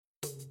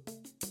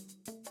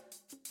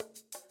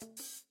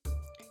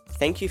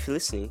Thank you for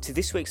listening to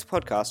this week's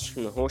podcast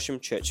from the Horsham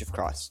Church of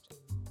Christ.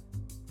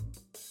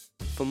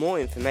 For more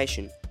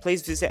information,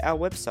 please visit our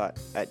website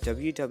at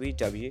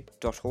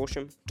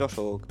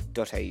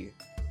www.horsham.org.au. I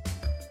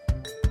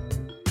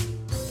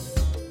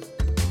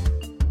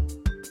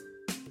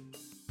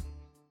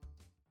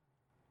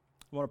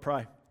want to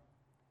pray.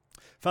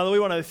 Father, we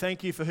want to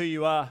thank you for who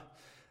you are.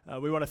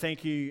 We want to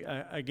thank you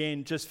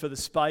again just for the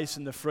space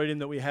and the freedom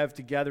that we have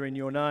to gather in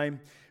your name.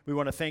 We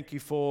want to thank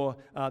you for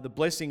the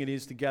blessing it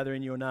is to gather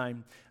in your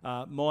name.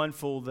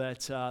 Mindful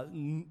that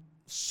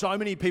so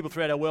many people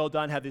throughout our world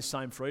don't have this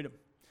same freedom.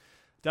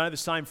 Don't have the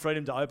same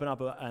freedom to open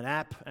up an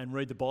app and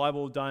read the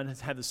Bible. Don't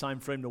have the same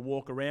freedom to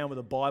walk around with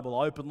a Bible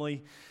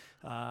openly.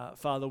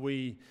 Father,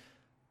 we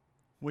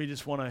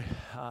just want to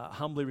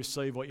humbly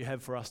receive what you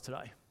have for us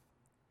today.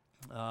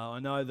 I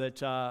know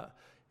that I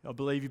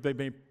believe you've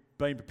been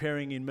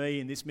preparing in me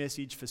in this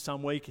message for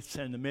some weeks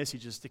and the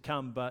messages to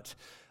come, but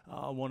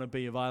I want to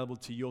be available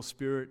to your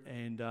Spirit,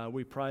 and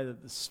we pray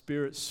that the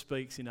Spirit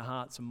speaks in the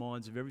hearts and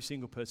minds of every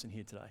single person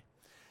here today.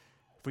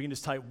 If we can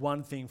just take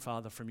one thing,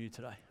 Father, from you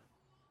today,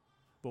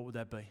 what would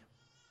that be?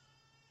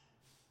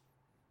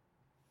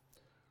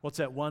 What's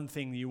that one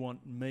thing that you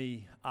want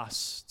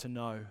us to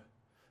know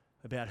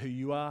about who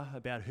you are,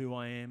 about who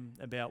I am,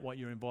 about what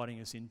you're inviting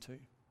us into?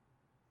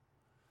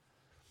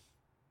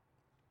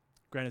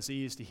 Grant us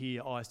ears to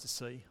hear, eyes to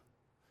see,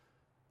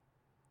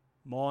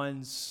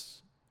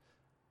 minds,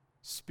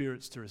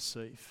 spirits to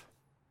receive.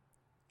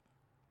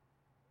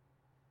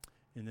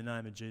 In the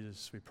name of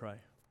Jesus we pray.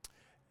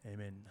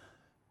 Amen.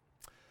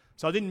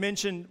 So I didn't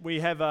mention we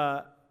have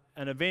an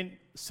event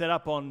set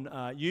up on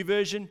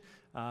YouVersion.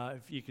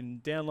 If you can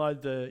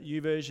download the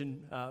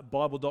YouVersion,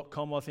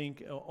 Bible.com, I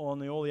think,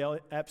 on all the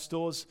app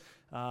stores.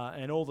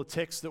 And all the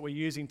text that we're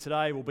using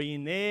today will be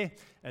in there,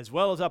 as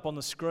well as up on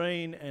the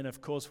screen. And of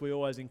course, we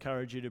always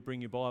encourage you to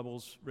bring your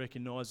Bibles,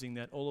 recognising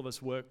that all of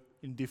us work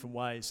in different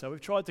ways. So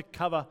we've tried to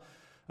cover,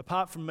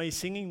 apart from me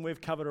singing,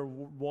 we've covered a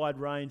wide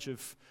range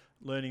of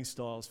learning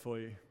styles for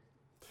you.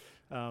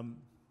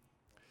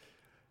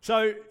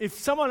 So if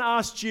someone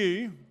asked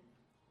you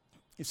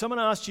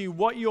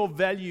what your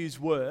values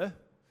were,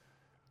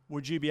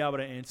 would you be able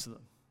to answer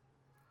them?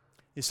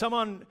 If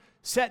someone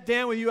sat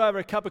down with you over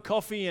a cup of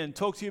coffee and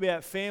talked to you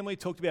about family,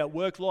 talked about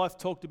work life,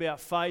 talked about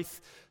faith,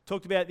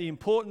 talked about the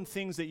important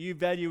things that you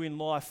value in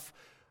life,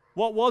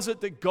 what was it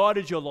that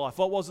guided your life?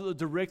 What was it that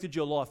directed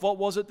your life? What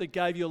was it that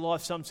gave your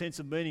life some sense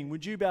of meaning?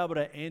 Would you be able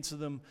to answer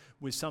them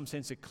with some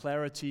sense of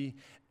clarity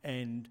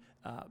and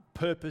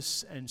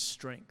purpose and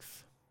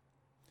strength?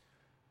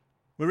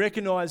 We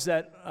recognise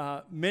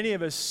that many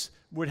of us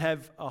would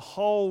have a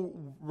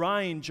whole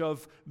range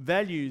of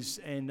values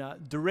and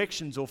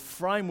directions or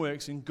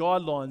frameworks and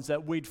guidelines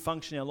that we'd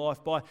function our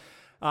life by.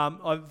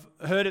 I've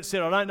heard it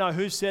said, I don't know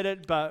who said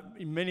it, but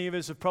many of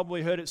us have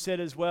probably heard it said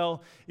as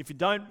well, if you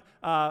don't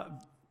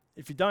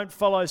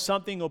follow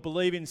something or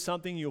believe in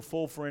something, you'll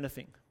fall for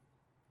anything.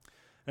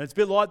 And it's a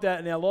bit like that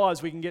in our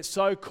lives. We can get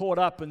so caught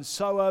up and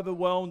so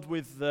overwhelmed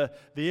with the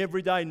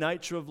everyday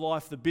nature of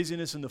life, the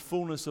busyness and the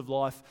fullness of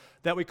life,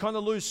 that we kind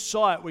of lose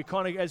sight. We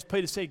kind of, as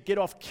Peter said, get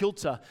off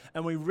kilter,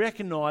 and we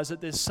recognize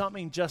that there's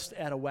something just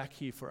out of whack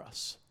here for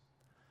us.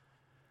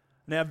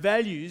 And our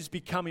values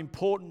become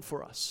important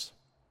for us.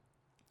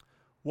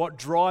 What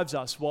drives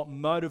us, what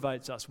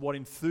motivates us, what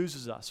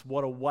enthuses us,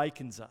 what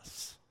awakens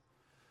us.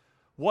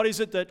 What is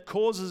it that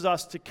causes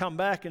us to come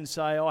back and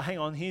say, oh, hang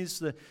on, here's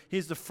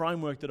the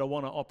framework that I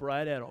want to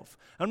operate out of?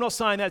 I'm not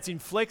saying that's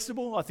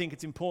inflexible. I think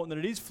it's important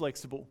that it is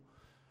flexible.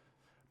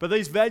 But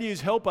these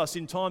values help us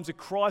in times of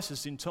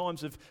crisis, in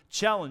times of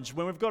challenge.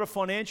 When we've got a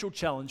financial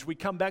challenge, we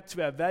come back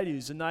to our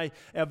values, and our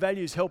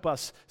values help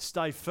us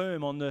stay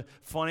firm on the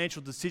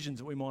financial decisions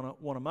that we want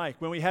to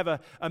make. When we have a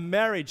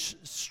marriage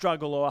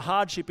struggle or a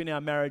hardship in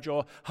our marriage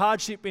or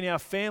hardship in our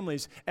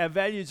families, our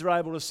values are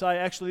able to say,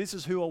 actually, this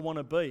is who I want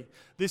to be.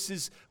 This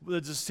is the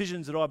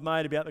decisions that I've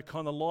made about the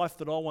kind of life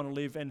that I want to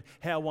live and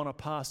how I want to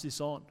pass this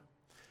on.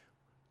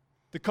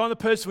 The kind of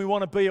person we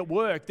want to be at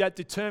work, that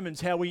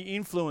determines how we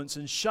influence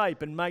and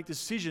shape and make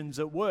decisions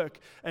at work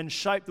and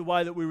shape the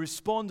way that we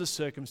respond to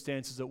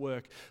circumstances at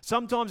work.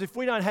 Sometimes if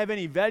we don't have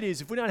any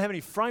values, if we don't have any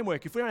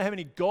framework, if we don't have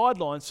any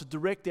guidelines to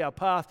direct our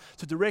path,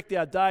 to direct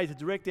our day, to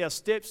direct our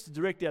steps, to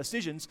direct our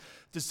decisions,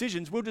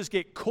 we'll just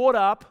get caught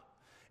up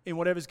in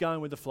whatever's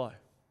going with the flow.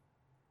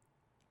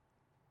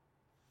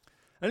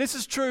 And this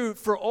is true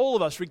for all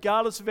of us,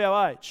 regardless of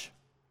our age.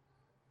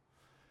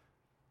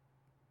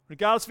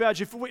 Regardless of our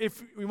age, if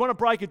we want to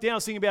break it down,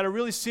 think about a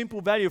really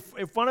simple value.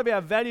 If one of our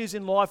values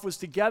in life was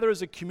to gather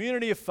as a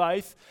community of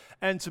faith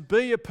and to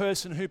be a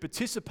person who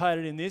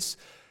participated in this,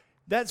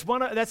 that's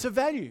a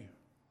value.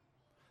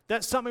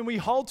 That's something we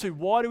hold to.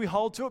 Why do we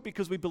hold to it?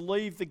 Because we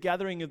believe the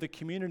gathering of the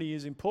community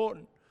is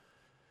important.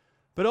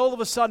 But all of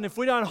a sudden, if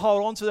we don't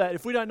hold on to that,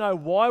 if we don't know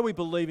why we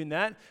believe in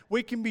that,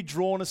 we can be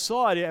drawn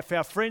aside. If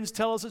our friends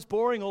tell us it's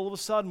boring, all of a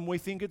sudden we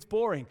think it's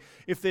boring.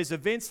 If there's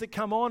events that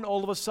come on,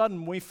 all of a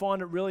sudden we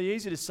find it really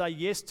easy to say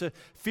yes to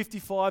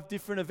 55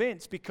 different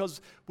events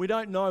because we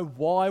don't know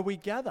why we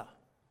gather.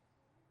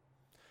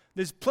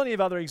 There's plenty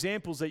of other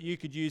examples that you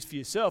could use for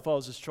yourself. I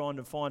was just trying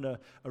to find a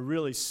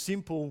really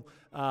simple,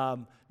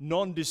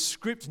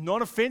 nondescript,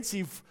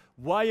 non-offensive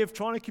way of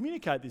trying to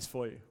communicate this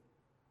for you.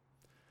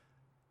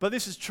 But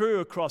this is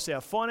true across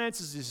our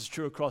finances, this is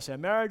true across our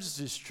marriages,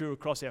 this is true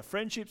across our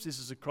friendships, this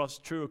is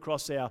true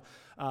across our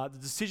the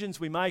decisions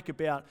we make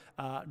about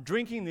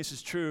drinking, this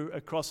is true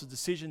across the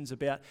decisions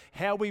about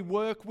how we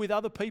work with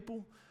other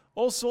people,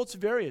 all sorts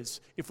of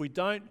areas. If we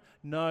don't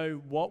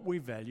know what we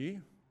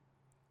value,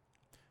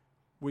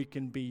 we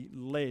can be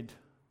led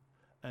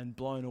and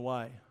blown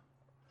away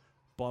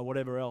by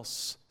whatever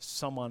else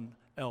someone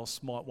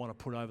else might want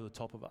to put over the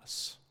top of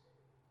us.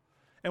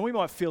 And we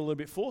might feel a little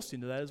bit forced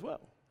into that as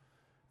well,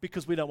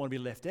 because we don't want to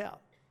be left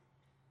out,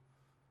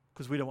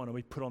 because we don't want to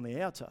be put on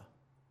the outer,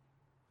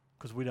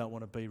 because we don't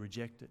want to be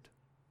rejected.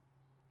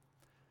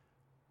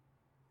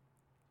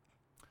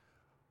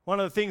 One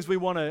of the things we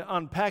want to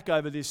unpack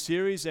over this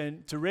series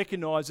and to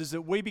recognise is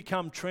that we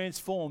become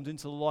transformed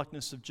into the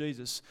likeness of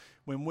Jesus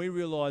when we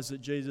realise that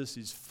Jesus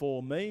is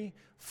for me,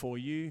 for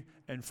you,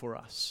 and for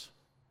us.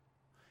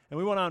 And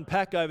we want to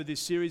unpack over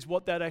this series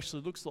what that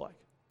actually looks like.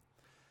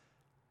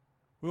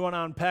 We want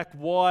to unpack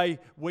why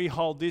we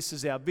hold this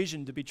as our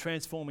vision to be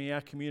transforming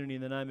our community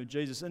in the name of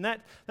Jesus. And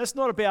that's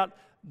not about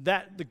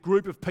the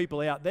group of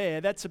people out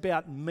there. That's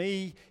about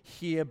me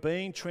here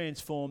being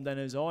transformed, and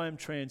as I am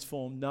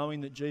transformed,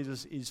 knowing that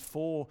Jesus is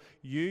for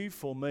you,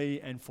 for me,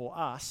 and for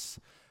us,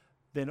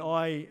 then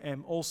I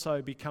am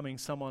also becoming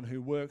someone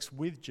who works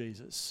with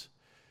Jesus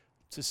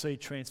to see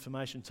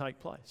transformation take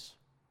place.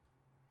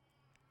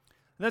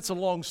 And that's a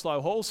long, slow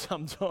haul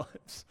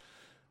sometimes.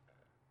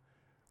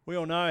 We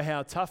all know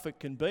how tough it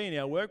can be in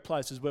our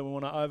workplaces when we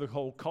want to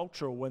overhaul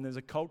culture, or when there's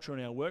a culture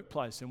in our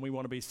workplace and we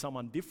want to be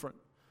someone different.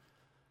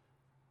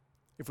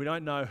 If we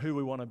don't know who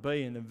we want to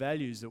be and the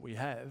values that we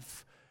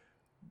have,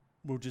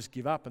 we'll just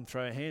give up and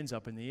throw our hands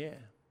up in the air.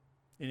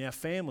 In our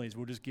families,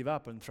 we'll just give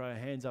up and throw our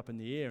hands up in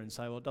the air and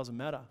say, well, it doesn't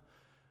matter.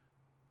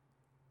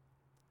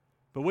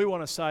 But we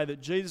want to say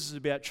that Jesus is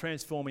about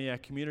transforming our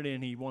community,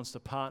 and he wants to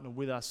partner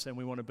with us, and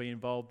we want to be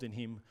involved in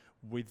him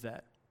with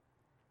that.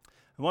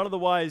 And one of the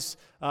ways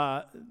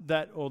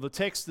the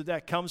text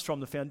that comes from,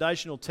 the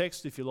foundational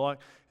text, if you like,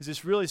 is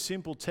this really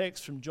simple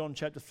text from John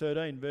chapter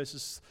 13,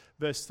 verse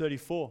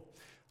 34.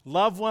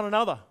 Love one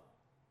another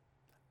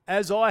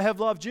as I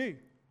have loved you,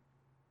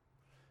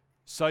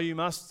 so you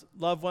must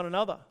love one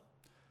another.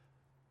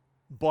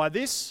 By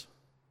this,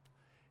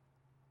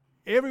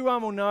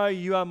 everyone will know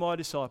you are my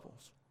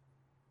disciples.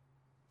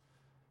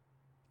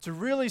 It's a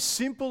really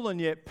simple and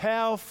yet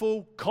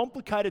powerful,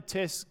 complicated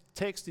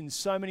text in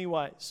so many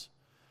ways.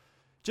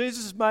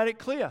 Jesus has made it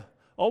clear.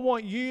 I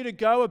want you to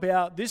go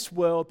about this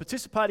world,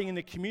 participating in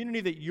the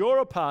community that you're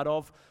a part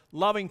of,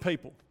 loving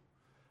people.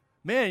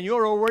 Man,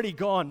 you're already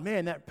gone.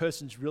 Man, that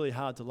person's really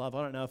hard to love.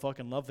 I don't know if I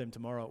can love them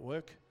tomorrow at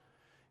work.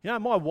 You know,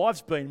 my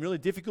wife's been really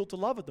difficult to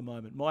love at the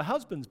moment. My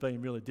husband's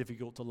been really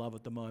difficult to love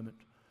at the moment.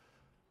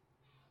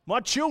 My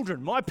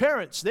children, my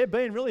parents, they're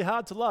being really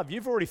hard to love.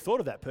 You've already thought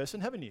of that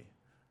person, haven't you?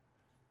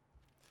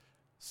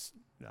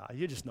 No,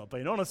 you're just not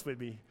being honest with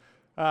me.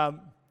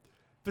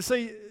 But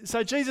see,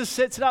 so Jesus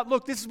sets it up.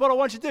 Look, this is what I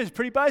want you to do. It's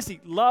pretty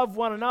basic. Love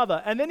one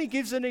another. And then he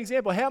gives an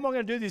example. How am I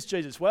going to do this,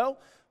 Jesus? Well,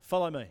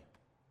 follow me.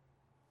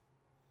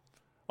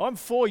 I'm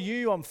for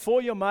you. I'm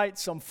for your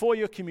mates. I'm for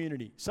your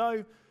community.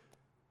 So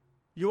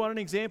you want an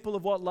example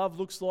of what love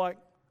looks like?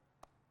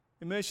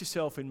 Immerse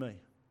yourself in me.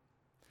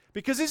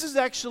 Because this is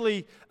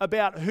actually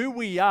about who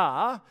we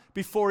are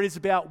before it is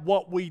about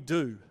what we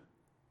do.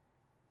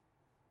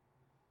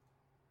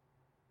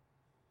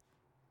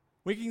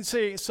 We can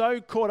see so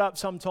caught up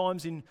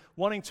sometimes in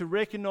wanting to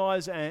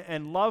recognize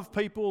and love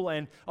people,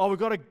 and we've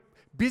got to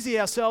busy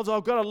ourselves.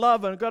 I've got to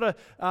love and I've got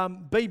to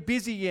be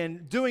busy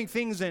and doing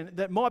things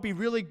that might be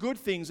really good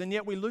things, and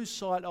yet we lose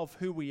sight of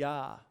who we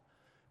are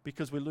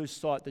because we lose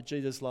sight that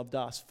Jesus loved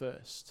us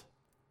first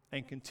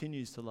and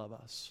continues to love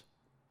us.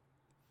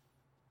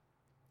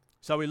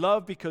 So we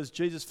love because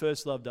Jesus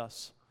first loved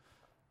us.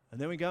 And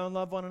then we go and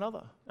love one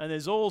another. And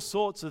there's all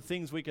sorts of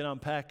things we can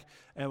unpack,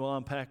 and we'll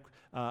unpack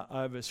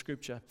over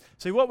Scripture.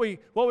 See, what we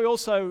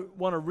also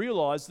want to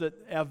realise, that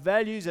our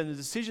values and the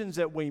decisions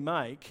that we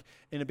make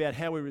and about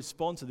how we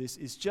respond to this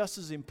is just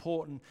as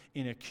important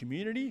in a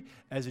community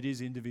as it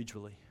is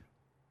individually.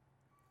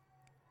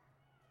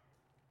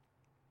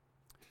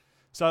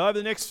 So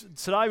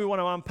today we want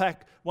to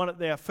unpack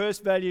our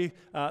first value,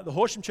 the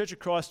Horsham Church of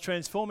Christ,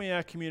 transforming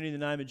our community in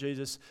the name of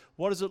Jesus.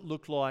 What does it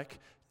look like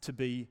to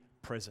be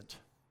present?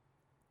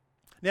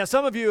 Now,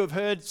 some of you have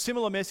heard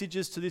similar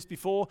messages to this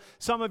before.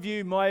 Some of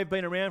you may have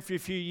been around for a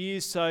few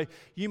years, so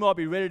you might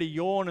be ready to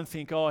yawn and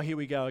think, oh, here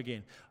we go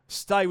again.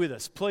 Stay with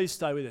us. Please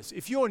stay with us.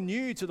 If you're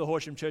new to the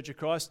Horsham Church of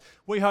Christ,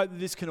 we hope that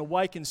this can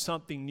awaken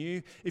something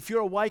new. If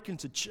you're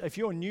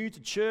new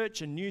to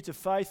church and new to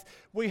faith,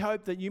 we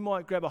hope that you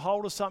might grab a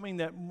hold of something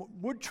that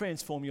would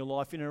transform your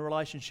life in a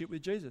relationship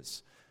with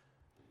Jesus.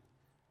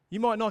 You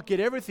might not get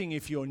everything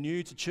if you're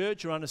new to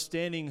church or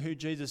understanding who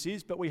Jesus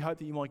is, but we hope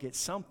that you might get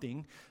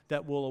something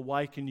that will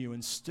awaken you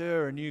and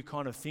stir a new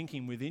kind of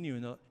thinking within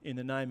you in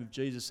the name of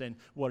Jesus and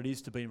what it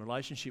is to be in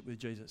relationship with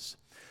Jesus.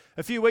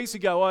 A few weeks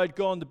ago, I had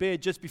gone to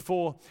bed just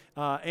before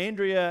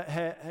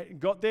Andrea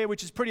got there,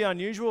 which is pretty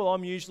unusual.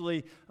 I'm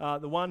usually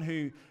the one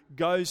who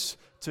goes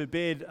to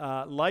bed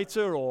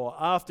later or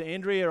after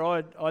Andrea.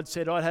 I'd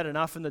said I'd had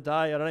enough in the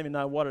day. I don't even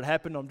know what had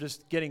happened. I'm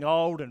just getting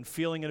old and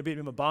feeling it a bit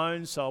in my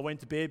bones, so I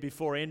went to bed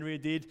before Andrea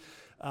did.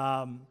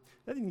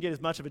 That didn't get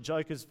as much of a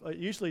joke as it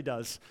usually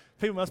does.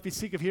 People must be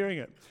sick of hearing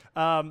it.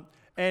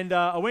 And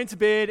I went to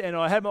bed and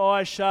I had my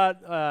eyes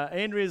shut.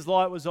 Andrea's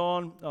light was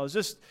on. I was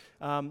just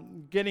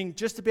getting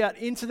just about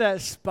into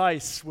that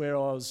space where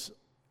I was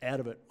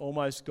out of it,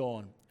 almost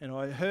gone. And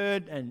I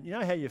heard, and you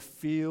know how you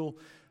feel,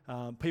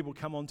 people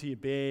come onto your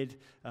bed.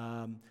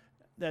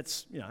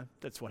 That's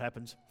what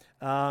happens.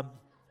 I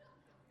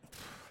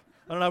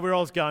don't know where I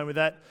was going with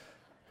that.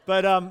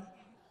 But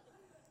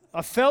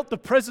I felt the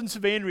presence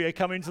of Andrea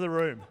come into the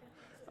room.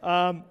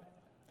 And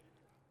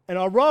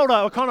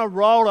I kind of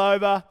rolled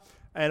over.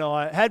 And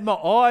I had my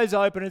eyes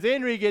open. As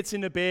Andrea gets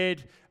into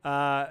bed,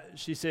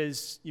 she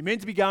says, "You're meant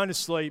to be going to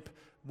sleep.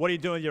 What are you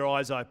doing with your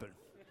eyes open?"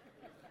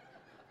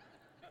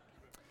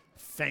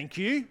 Thank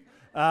you.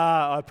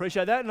 I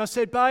appreciate that. And I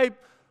said, "Babe,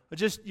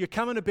 you're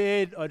coming to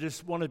bed. I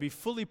just want to be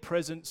fully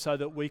present so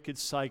that we could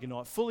say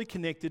goodnight, fully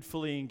connected,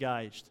 fully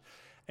engaged."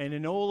 And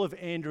in all of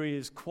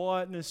Andrea's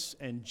quietness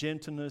and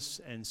gentleness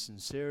and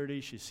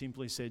sincerity, she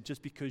simply said,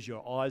 "Just because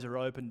your eyes are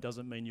open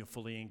doesn't mean you're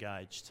fully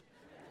engaged."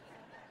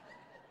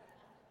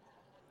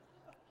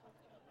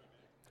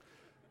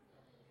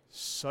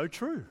 So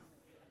true.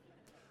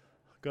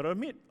 Got to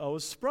admit, I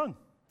was sprung.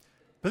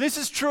 But this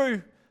is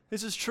true.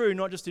 This is true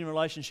not just in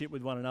relationship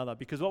with one another,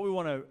 because what we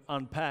want to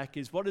unpack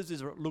is what does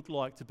this look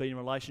like to be in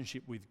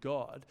relationship with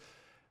God?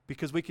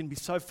 Because we can be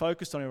so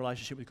focused on our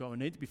relationship with God. We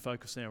need to be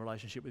focused on our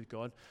relationship with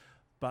God.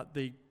 But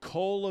the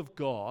call of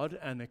God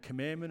and the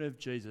commandment of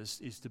Jesus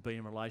is to be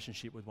in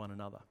relationship with one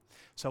another.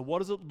 So what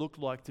does it look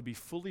like to be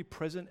fully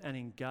present and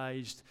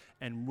engaged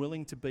and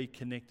willing to be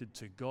connected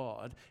to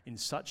God in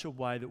such a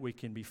way that we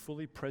can be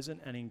fully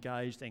present and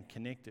engaged and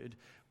connected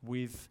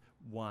with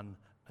one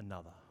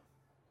another?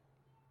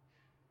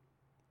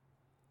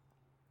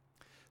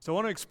 So I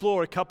want to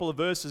explore a couple of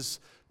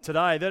verses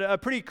today that are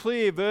pretty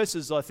clear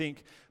verses, I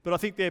think, but I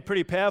think they're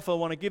pretty powerful. I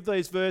want to give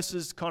these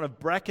verses kind of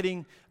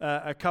bracketing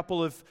a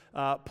couple of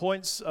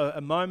points,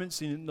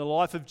 moments in the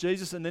life of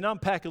Jesus, and then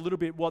unpack a little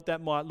bit what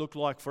that might look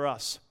like for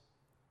us.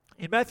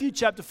 In Matthew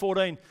chapter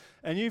 14,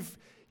 and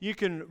you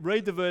can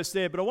read the verse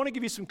there, but I want to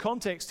give you some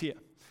context here.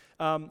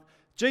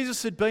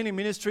 Jesus had been in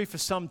ministry for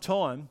some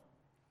time,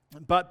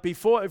 but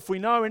if we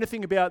know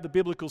anything about the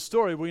biblical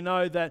story, we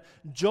know that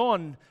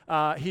John,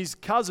 his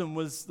cousin,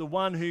 was the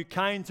one who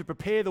came to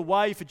prepare the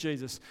way for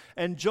Jesus.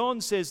 And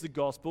John, says the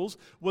Gospels,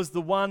 was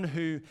the one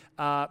who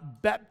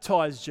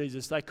baptized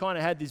Jesus. They kind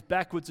of had this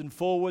backwards and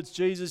forwards.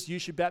 Jesus, you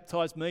should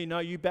baptize me. No,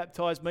 you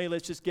baptize me.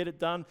 Let's just get it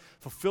done.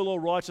 Fulfill all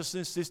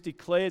righteousness, this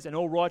declares, and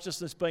all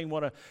righteousness being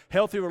what a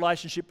healthy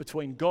relationship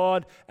between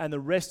God and the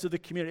rest of the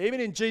community.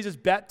 Even in Jesus'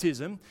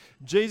 baptism,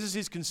 Jesus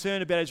is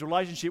concerned about his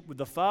relationship with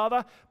the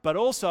Father, but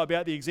also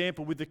about the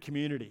example with the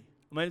community.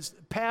 I mean, it's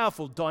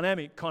powerful,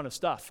 dynamic kind of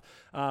stuff.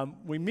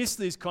 We miss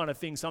these kind of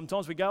things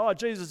sometimes. We go, "Oh,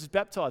 Jesus is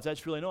baptized.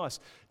 That's really nice."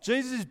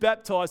 Jesus is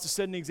baptized to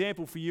set an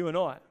example for you and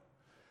I.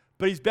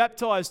 But he's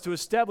baptized to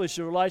establish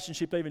a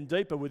relationship even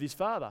deeper with his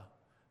Father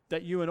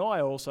that you and I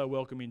are also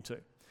welcome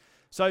into.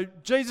 So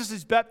Jesus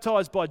is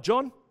baptized by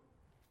John.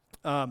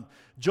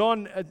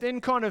 John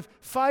then kind of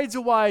fades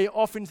away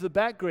off into the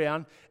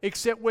background,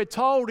 except we're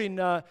told in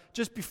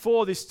just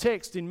before this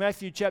text in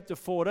Matthew chapter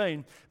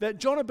 14 that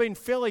John had been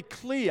fairly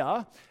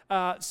clearly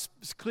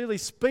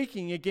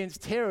speaking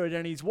against Herod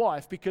and his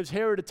wife, because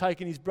Herod had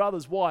taken his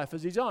brother's wife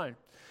as his own.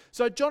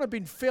 So John had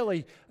been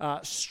fairly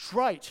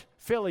straight,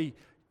 fairly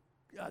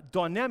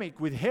dynamic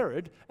with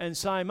Herod and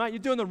saying, "Mate, you're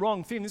doing the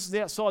wrong thing. This is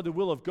outside the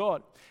will of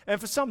God." And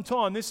for some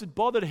time, this had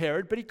bothered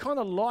Herod, but he kind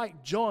of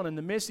liked John and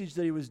the message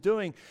that he was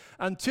doing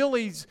until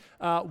his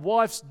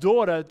wife's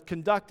daughter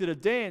conducted a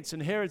dance,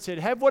 and Herod said,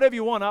 "Have whatever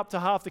you want up to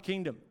half the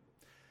kingdom."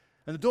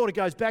 And the daughter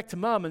goes back to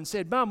mum and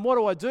said, "Mum, what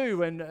do I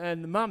do?" And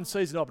the mum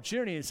sees an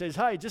opportunity and says,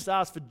 "Hey, just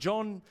ask for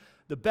John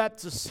the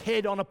Baptist's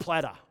head on a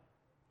platter."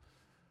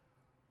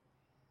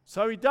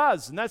 So he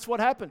does, and that's what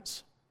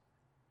happens.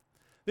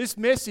 This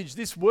message,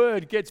 this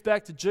word gets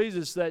back to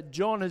Jesus that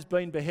John has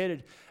been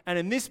beheaded. And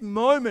in this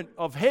moment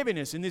of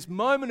heaviness, in this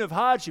moment of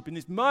hardship, in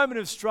this moment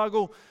of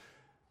struggle,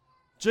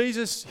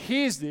 Jesus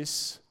hears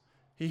this.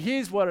 He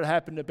hears what had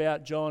happened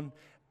about John.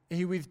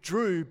 He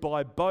withdrew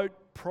by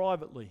boat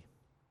privately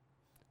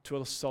to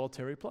a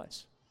solitary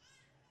place.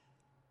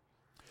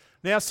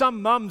 Now,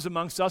 some mums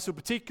amongst us will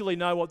particularly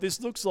know what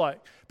this looks like,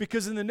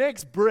 because in the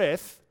next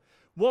breath,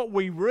 What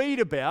we read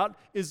about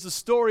is the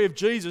story of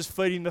Jesus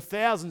feeding the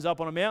thousands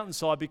up on a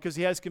mountainside because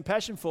he has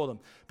compassion for them.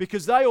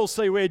 Because they all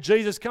see where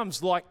Jesus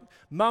comes, like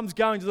mum's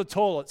going to the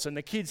toilets and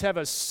the kids have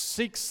a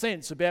sixth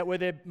sense about where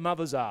their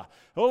mothers are.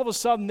 All of a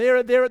sudden, they're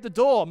at the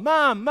door.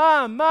 Mum,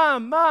 mum,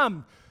 mum,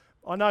 mum.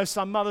 I know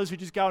some mothers who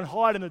just go and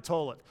hide in the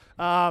toilet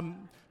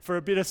for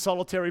a bit of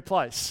solitary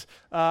place.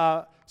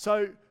 But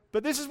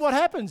this is what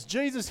happens.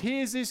 Jesus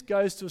hears this,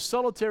 goes to a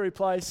solitary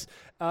place,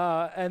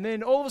 and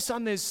then all of a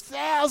sudden there's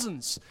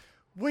thousands.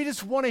 We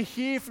just want to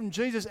hear from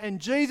Jesus, and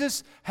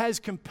Jesus has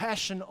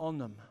compassion on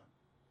them.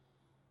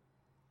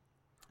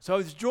 So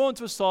he's drawn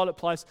to a silent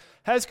place,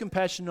 has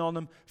compassion on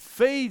them,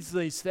 feeds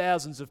these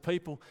thousands of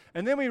people.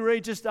 And then we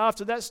read just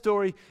after that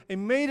story,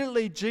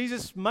 immediately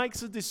Jesus makes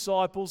the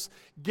disciples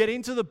get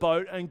into the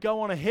boat and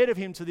go on ahead of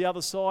him to the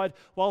other side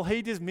while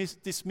he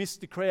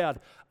dismissed the crowd.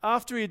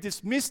 After he had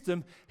dismissed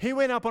them, he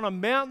went up on a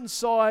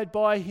mountainside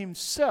by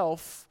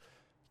himself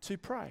to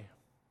pray.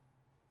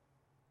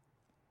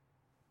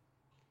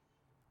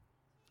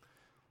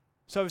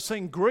 So we've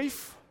seen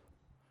grief,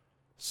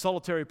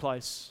 solitary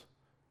place,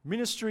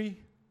 ministry,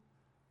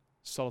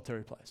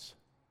 solitary place.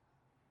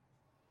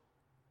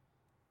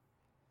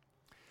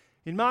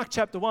 In Mark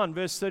chapter 1,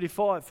 verse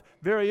 35,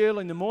 very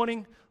early in the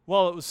morning,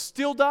 while it was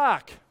still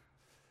dark,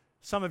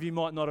 some of you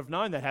might not have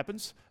known that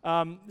happens,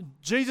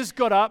 Jesus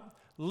got up,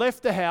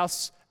 left the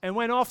house, and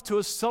went off to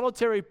a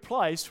solitary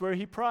place where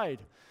he prayed.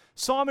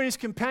 Simon and his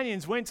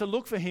companions went to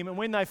look for him, and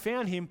when they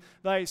found him,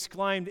 they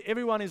exclaimed,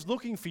 "Everyone is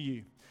looking for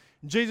you."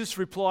 Jesus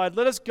replied,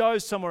 "Let us go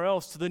somewhere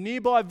else to the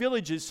nearby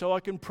villages so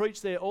I can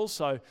preach there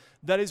also.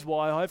 That is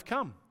why I have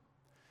come."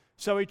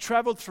 So he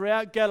traveled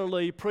throughout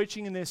Galilee,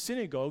 preaching in their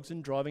synagogues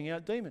and driving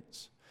out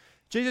demons.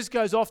 Jesus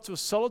goes off to a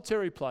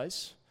solitary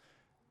place.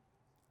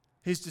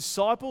 His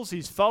disciples,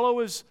 his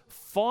followers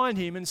find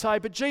him and say,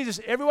 "But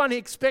Jesus, everyone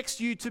expects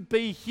you to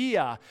be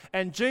here."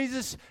 And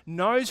Jesus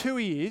knows who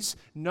he is,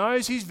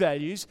 knows his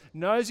values,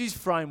 knows his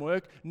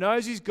framework,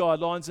 knows his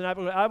guidelines, and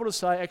able to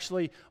say,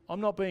 actually,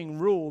 I'm not being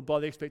ruled by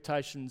the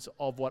expectations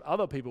of what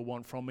other people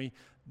want from me.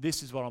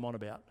 This is what I'm on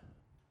about.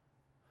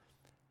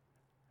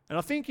 And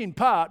I think in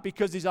part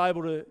because he's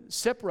able to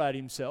separate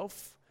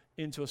himself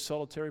into a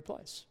solitary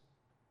place.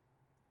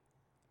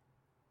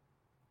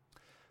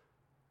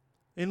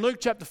 In Luke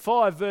chapter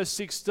 5, verse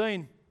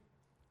 16,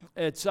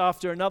 it's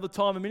after another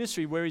time of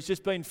ministry where he's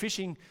just been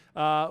fishing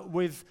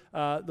with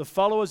the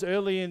followers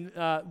early in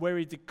where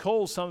he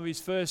calls some of his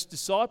first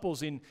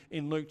disciples in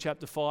Luke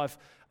chapter 5.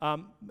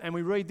 And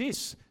we read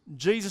this: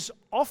 Jesus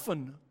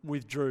often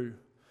withdrew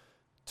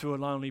to a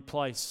lonely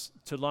place,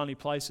 to lonely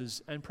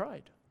places, and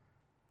prayed.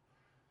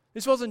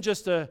 This wasn't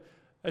just a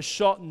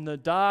shot in the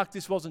dark.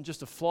 This wasn't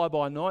just a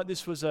fly-by-night.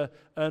 This was an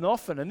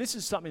often. And this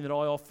is something that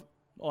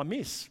I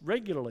miss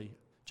regularly.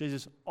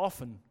 Jesus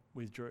often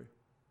withdrew.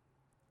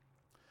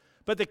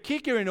 But the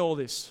kicker in all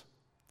this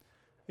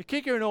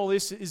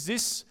is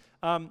this: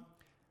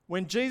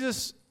 when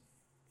Jesus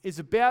is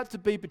about to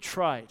be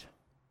betrayed,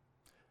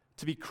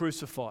 to be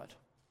crucified,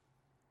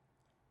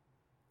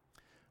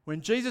 when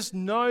Jesus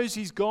knows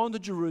he's gone to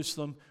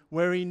Jerusalem,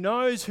 where he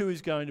knows who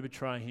is going to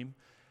betray him,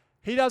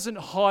 he doesn't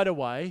hide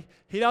away.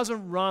 He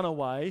doesn't run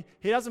away.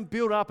 He doesn't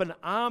build up an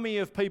army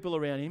of people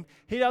around him.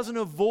 He doesn't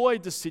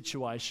avoid the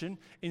situation.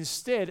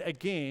 Instead,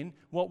 again,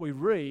 what we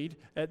read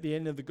at the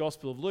end of the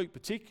Gospel of Luke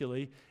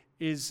particularly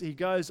is he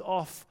goes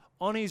off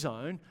on his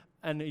own,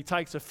 and he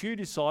takes a few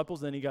disciples,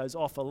 then he goes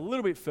off a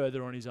little bit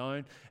further on his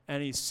own,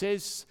 and he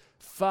says,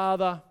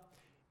 "Father,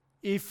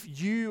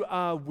 if you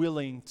are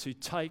willing to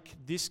take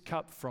this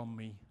cup from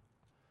me,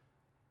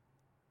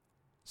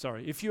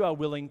 if you are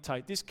willing,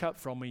 take this cup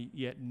from me,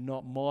 yet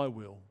not my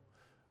will,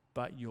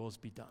 but yours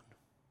be done."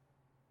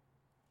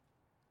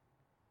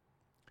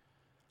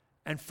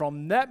 And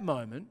from that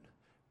moment,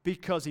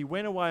 because he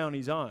went away on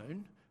his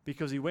own,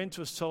 because he went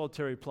to a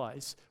solitary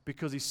place,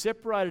 because he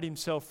separated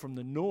himself from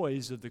the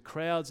noise of the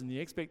crowds and the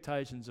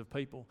expectations of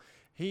people,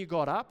 he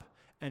got up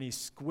and he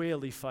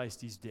squarely faced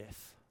his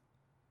death.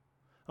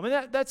 I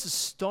mean, that's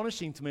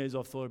astonishing to me as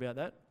I've thought about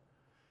that.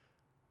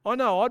 I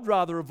know I'd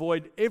rather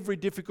avoid every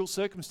difficult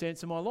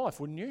circumstance in my life,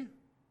 wouldn't you?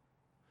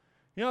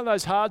 You know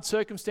those hard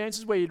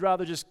circumstances where you'd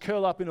rather just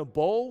curl up in a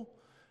ball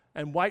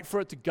and wait for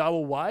it to go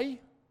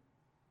away?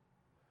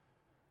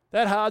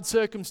 That hard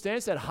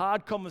circumstance, that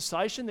hard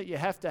conversation that you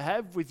have to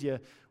have with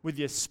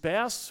your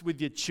spouse,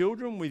 with your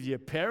children, with your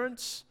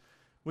parents,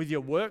 with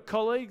your work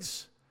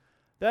colleagues,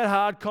 that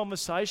hard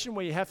conversation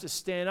where you have to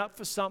stand up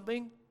for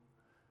something.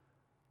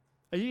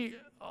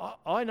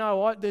 I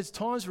know there's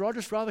times where I'd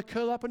just rather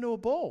curl up into a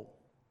ball.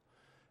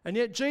 And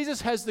yet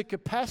Jesus has the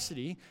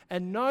capacity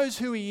and knows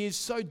who he is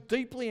so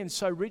deeply and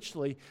so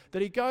richly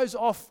that he goes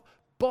off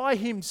by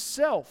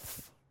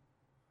himself,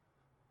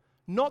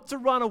 not to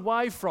run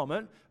away from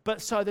it,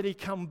 but so that he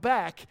come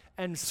back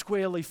and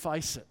squarely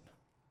face it.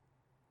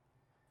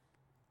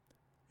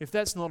 If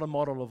that's not a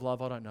model of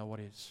love, I don't know what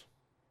is.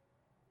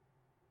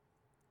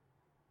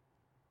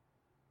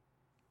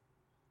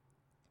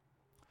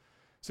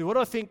 See, what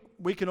I think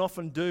we can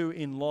often do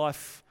in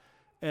life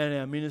and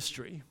our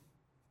ministry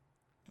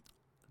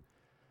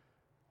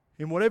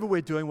in whatever we're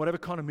doing, whatever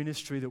kind of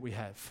ministry that we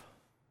have.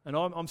 And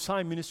I'm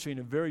saying ministry in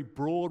a very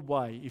broad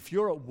way. If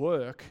you're at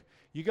work,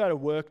 you go to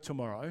work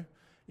tomorrow,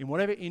 in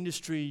whatever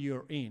industry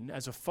you're in,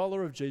 as a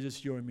follower of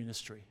Jesus, you're in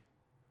ministry.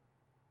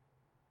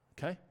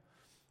 Okay?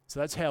 So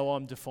that's how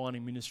I'm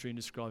defining ministry and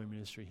describing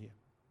ministry here.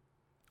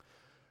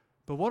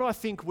 But what I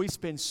think we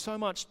spend so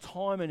much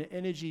time and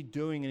energy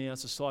doing in our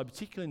society,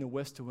 particularly in the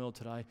Western world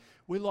today,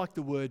 we like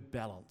the word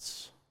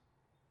balance.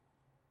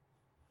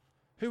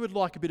 Who would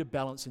like a bit of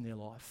balance in their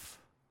life?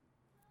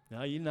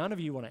 No, none of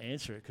you want to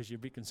answer it because you're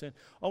a bit concerned.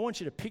 I want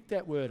you to pick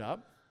that word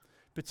up,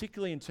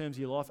 particularly in terms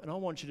of your life, and I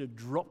want you to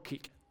drop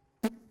kick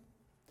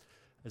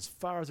as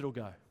far as it'll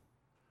go,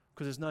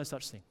 because there's no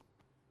such thing.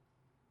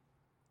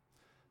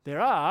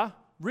 There are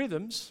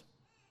rhythms,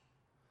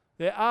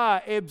 there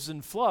are ebbs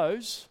and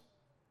flows,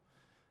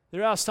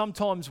 there are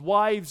sometimes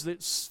waves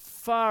that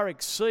far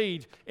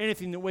exceed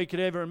anything that we could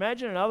ever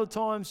imagine, and other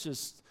times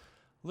just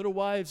little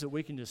waves that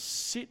we can just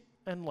sit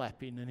and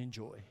lap in and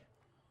enjoy.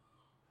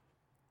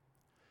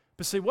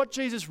 But see, what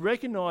Jesus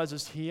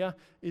recognizes here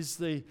is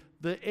the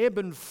ebb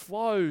and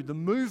flow, the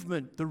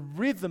movement, the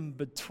rhythm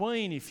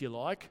between, if you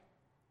like,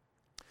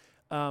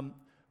 the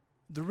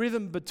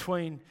rhythm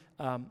between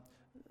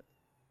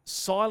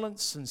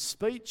silence and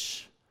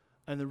speech,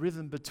 and the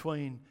rhythm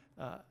between,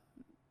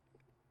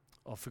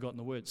 I've forgotten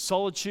the word,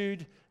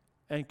 solitude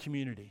and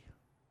community.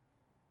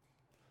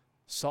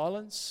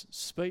 Silence,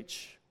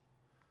 speech,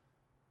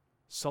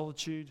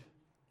 solitude,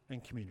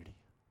 and community.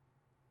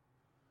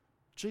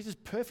 Jesus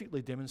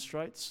perfectly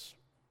demonstrates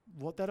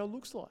what that all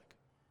looks like.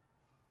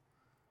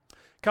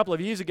 A couple of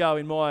years ago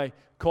in my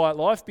quiet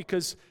life,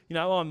 because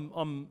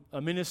I'm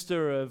a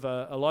minister of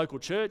a local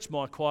church,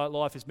 my quiet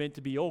life is meant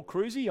to be all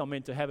cruisy. I'm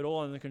meant to have it all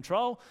under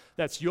control.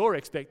 That's your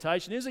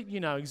expectation, is it? You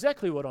know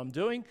exactly what I'm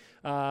doing.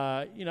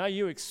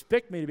 You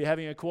expect me to be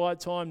having a quiet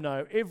time,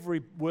 know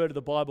every word of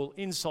the Bible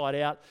inside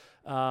out.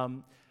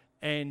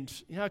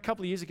 And a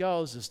couple of years ago, I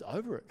was just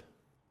over it.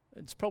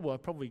 I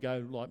probably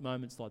go like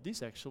moments like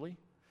this actually.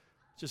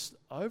 Just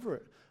over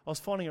it. I was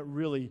finding it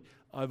really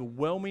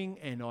overwhelming,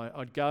 and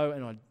I'd go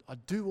and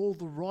I'd do all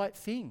the right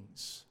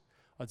things.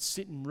 I'd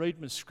sit and read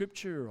my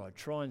scripture, or I'd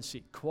try and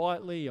sit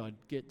quietly, I'd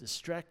get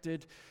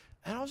distracted,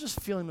 and I was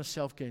just feeling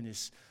myself getting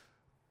this,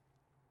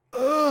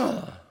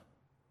 ugh.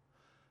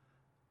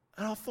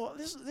 And I thought,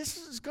 this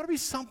has got to be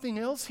something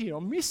else here.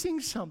 I'm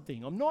missing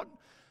something.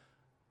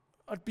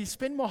 I'd be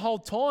spending my whole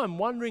time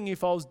wondering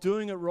if I was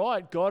doing it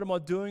right. God, am I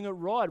doing it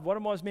right? What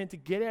am I meant to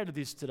get out of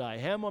this today?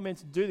 How am I meant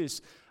to do this?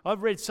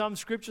 I've read some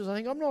scriptures. I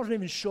think I'm not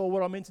even sure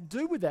what I'm meant to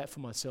do with that for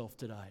myself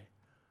today.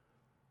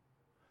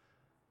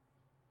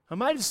 I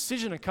made a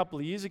decision a couple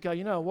of years ago.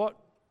 You know what?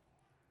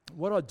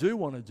 What I do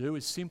want to do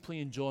is simply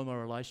enjoy my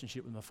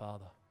relationship with my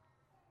Father.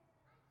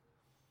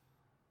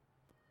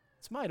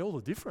 It's made all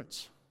the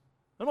difference.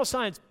 I'm not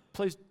saying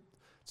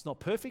it's not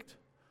perfect.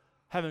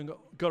 Haven't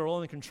got it all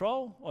under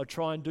control. I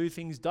try and do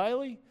things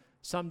daily.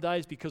 Some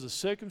days, because of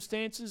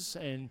circumstances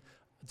and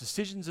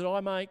decisions that I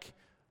make,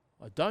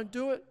 I don't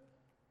do it.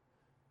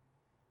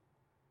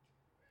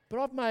 But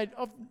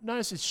I've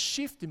noticed this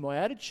shift in my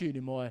attitude,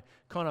 in my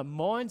kind of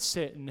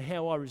mindset and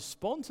how I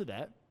respond to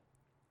that,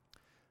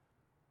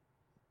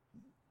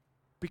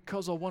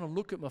 because I want to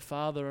look at my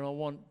Father and I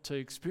want to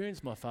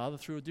experience my Father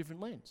through a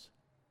different lens.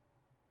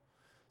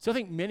 So I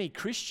think many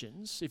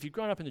Christians, if you've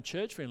grown up in the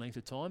church for any length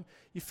of time,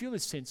 you feel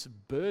this sense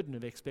of burden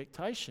of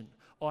expectation.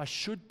 I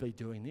should be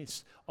doing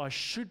this. I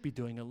should be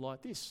doing it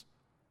like this.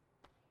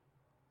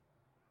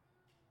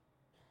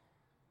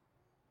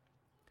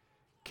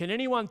 Can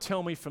anyone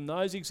tell me from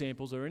those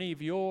examples or any of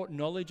your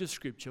knowledge of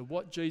Scripture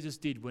what Jesus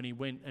did when he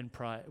went and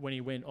prayed, when he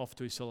went off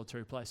to his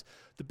solitary place?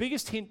 The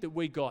biggest hint that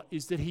we got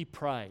is that he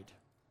prayed.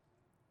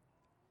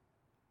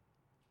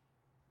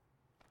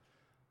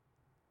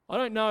 I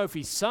don't know if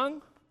he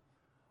sung.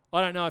 I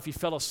don't know if he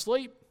fell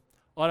asleep.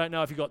 I don't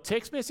know if he got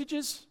text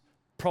messages.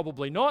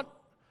 Probably not.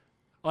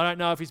 I don't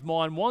know if his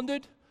mind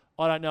wandered.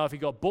 I don't know if he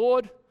got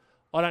bored.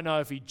 I don't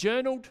know if he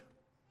journaled.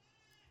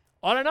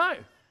 I don't know.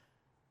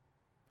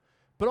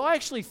 But I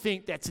actually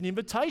think that's an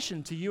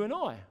invitation to you and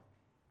I.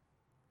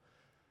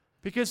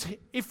 Because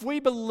if we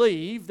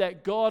believe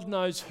that God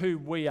knows who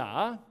we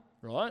are,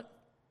 right?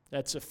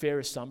 That's a fair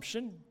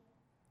assumption.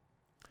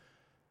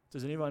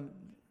 Does anyone...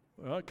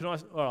 All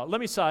right, let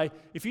me say,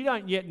 if you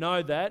don't yet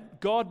know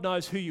that, God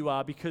knows who you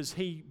are because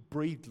he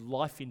breathed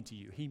life into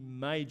you. He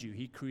made you.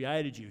 He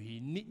created you. He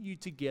knit you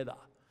together.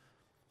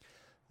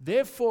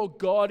 Therefore,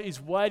 God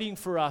is waiting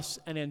for us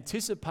and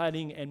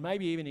anticipating and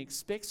maybe even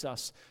expects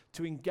us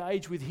to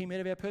engage with him out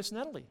of our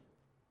personality.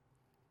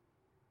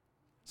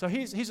 So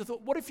here's a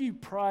thought. What if you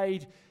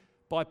prayed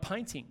by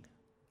painting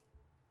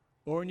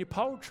or in your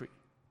poetry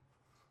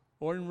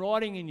or in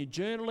writing in your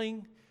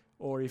journaling,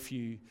 or if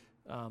you...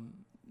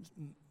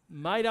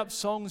 made up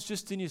songs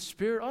just in your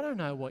spirit? I don't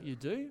know what you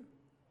do.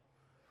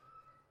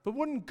 But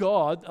wouldn't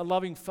God, a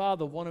loving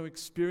Father, want to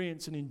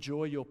experience and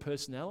enjoy your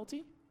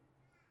personality?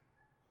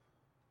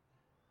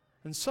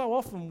 And so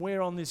often we're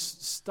on this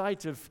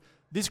state of,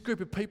 this group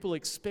of people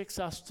expects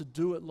us to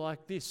do it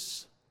like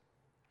this.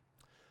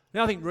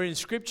 Now, I think reading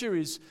Scripture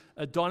is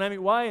a dynamic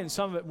way, and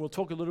some of it, we'll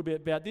talk a little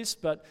bit about this,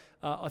 but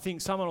I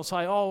think someone will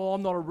say, oh, well,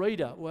 I'm not a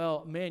reader.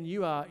 Well, man,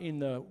 you are in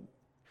the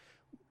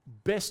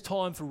best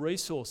time for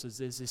resources.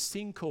 There's this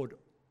thing called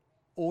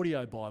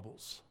audio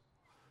Bibles.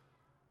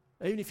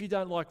 Even if you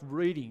don't like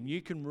reading,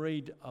 you can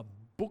read a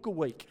book a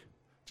week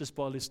just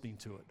by listening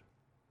to it.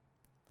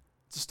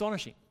 It's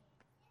astonishing.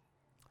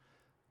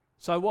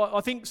 So I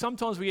think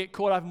sometimes we get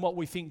caught up in what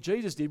we think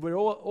Jesus did, where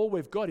all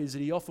we've got is that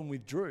he often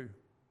withdrew.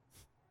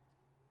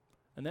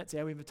 And that's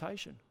our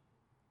invitation.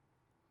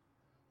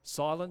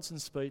 Silence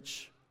and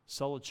speech,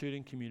 solitude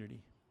and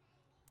community.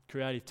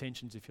 Creative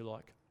tensions, if you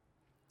like.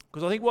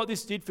 Because I think what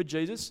this did for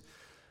Jesus,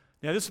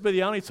 now this will be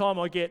the only time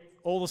I get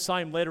all the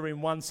same letter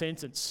in one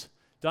sentence.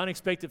 Don't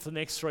expect it for the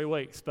next 3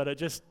 weeks, but it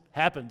just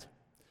happened.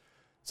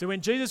 So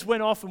when Jesus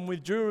went off and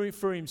withdrew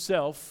for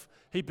himself,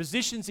 he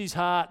positions his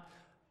heart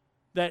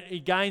that he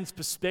gains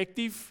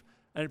perspective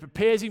and it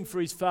prepares him for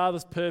his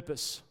Father's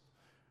purpose,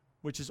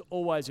 which is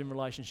always in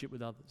relationship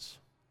with others.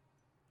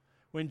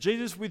 When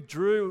Jesus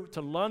withdrew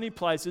to lonely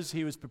places,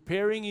 he was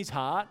preparing his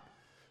heart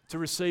to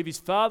receive his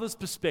Father's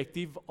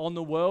perspective on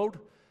the world.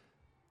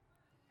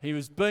 He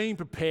was being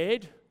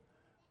prepared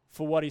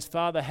for what his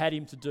Father had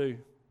him to do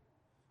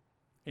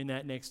in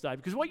that next day.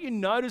 Because what you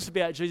notice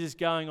about Jesus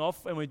going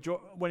off and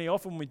when he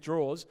often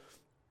withdraws,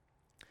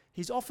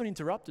 he's often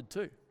interrupted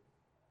too.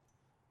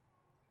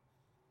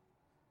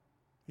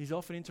 He's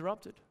often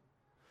interrupted.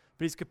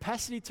 But his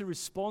capacity to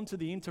respond to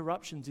the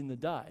interruptions in the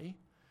day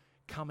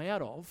come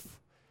out of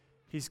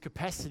his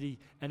capacity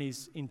and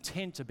his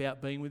intent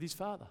about being with his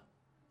Father.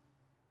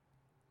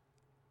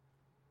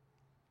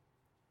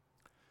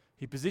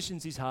 He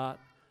positions his heart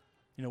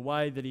in a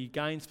way that he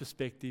gains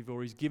perspective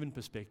or is given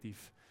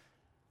perspective,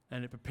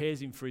 and it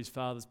prepares him for his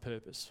Father's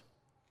purpose,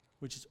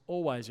 which is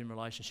always in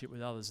relationship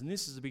with others. And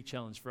this is a big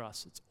challenge for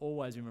us. It's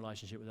always in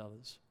relationship with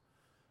others.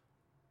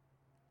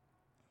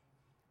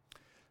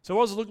 So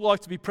what does it look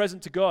like to be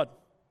present to God?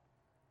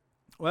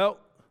 Well,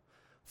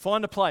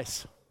 find a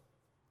place.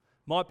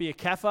 Might be a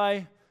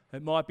cafe,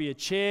 it might be a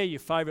chair, your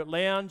favourite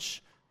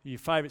lounge, your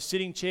favourite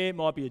sitting chair, it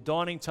might be a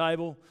dining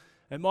table,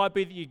 it might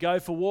be that you go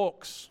for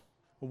walks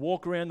or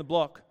walk around the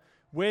block.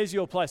 Where's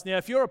your place? Now,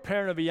 if you're a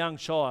parent of a young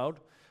child,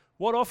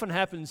 what often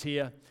happens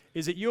here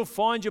is that you'll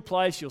find your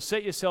place, you'll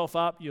set yourself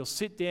up, you'll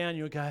sit down,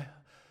 you'll go,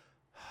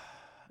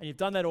 and you've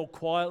done that all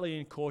quietly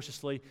and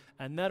cautiously,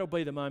 and that'll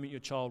be the moment your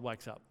child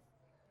wakes up.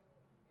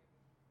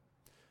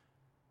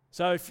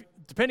 So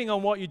depending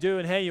on what you do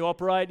and how you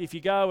operate, if you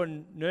go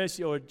and nurse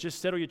or just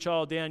settle your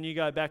child down, you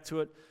go back to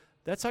it,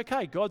 that's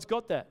okay. God's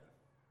got that.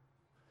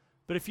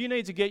 But if you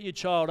need to get your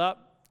child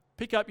up,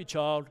 pick up your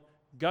child,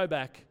 go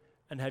back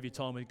and have your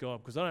time with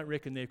God, because I don't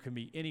reckon there can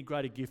be any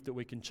greater gift that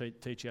we can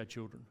teach our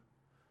children.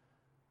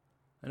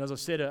 And as I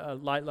said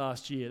late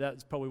last year,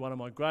 that's probably one of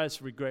my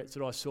greatest regrets,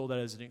 that I saw that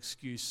as an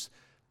excuse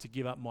to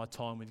give up my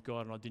time with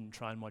God, and I didn't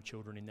train my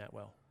children in that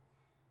well.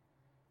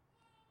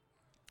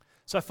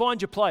 So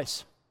find your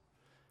place.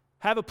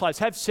 Have a place.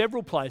 Have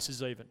several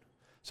places even.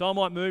 So I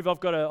might move. I've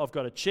got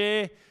a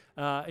chair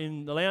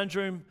in the lounge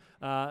room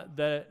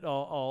that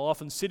I'll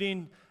often sit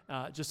in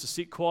just to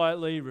sit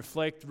quietly,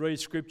 reflect, read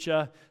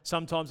Scripture.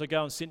 Sometimes I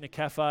go and sit in a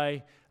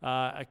cafe.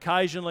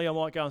 Occasionally I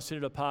might go and sit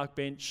at a park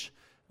bench.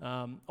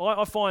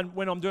 I find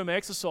when I'm doing my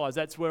exercise,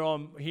 that's where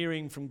I'm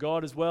hearing from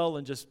God as well,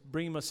 and just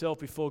bringing myself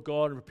before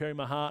God and preparing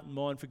my heart and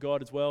mind for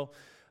God as well.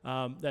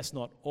 That's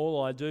not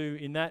all I do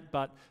in that,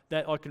 but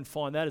that I can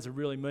find that as a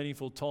really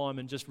meaningful time,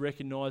 and just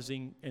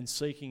recognising and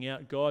seeking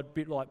out God, a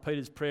bit like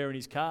Peter's prayer in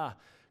his car.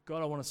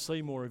 God, I want to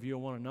see more of you. I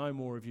want to know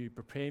more of you.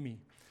 Prepare me.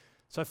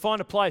 So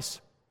find a place.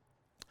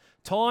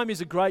 Time is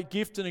a great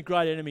gift and a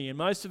great enemy, and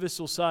most of us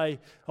will say,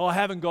 oh, I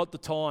haven't got the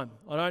time.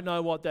 I don't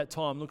know what that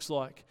time looks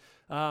like.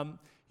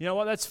 You know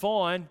what? That's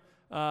fine.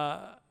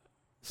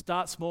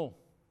 Start small.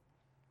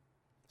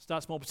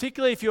 Start small,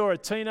 particularly if you're a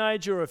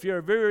teenager or if you're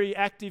a very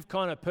active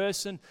kind of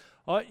person.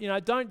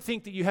 Don't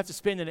think that you have to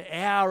spend an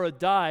hour a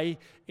day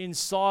in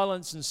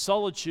silence and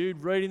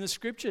solitude reading the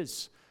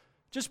Scriptures.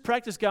 Just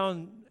practice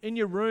going in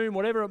your room,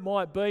 whatever it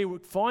might be,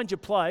 find your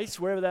place,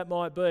 wherever that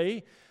might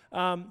be,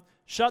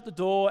 shut the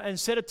door and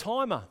set a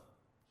timer.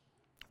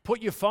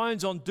 Put your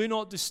phones on Do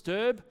Not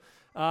Disturb,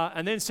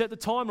 and then set the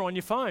timer on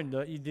your phone.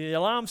 The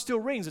alarm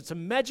still rings. It's a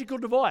magical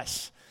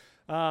device.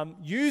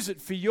 Use it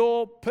for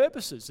your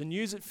purposes and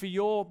use it for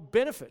your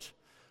benefit,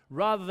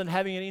 rather than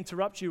having it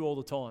interrupt you all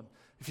the time.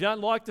 If you don't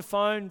like the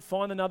phone,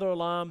 find another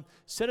alarm,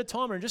 set a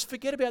timer, and just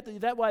forget about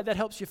that way. That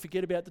helps you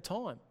forget about the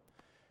time.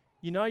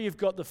 You know you've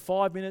got the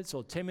 5 minutes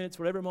or 10 minutes,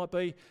 whatever it might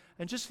be,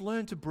 and just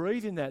learn to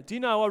breathe in that. Do you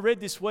know, I read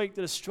this week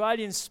that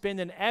Australians spend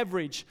an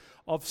average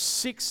of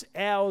 6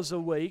 hours a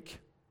week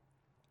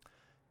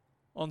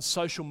on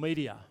social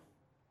media.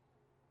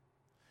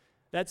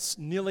 That's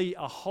nearly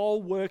a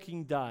whole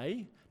working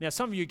day. Now,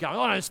 some of you go,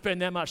 I don't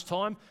spend that much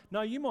time.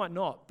 No, you might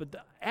not, but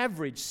the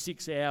average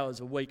 6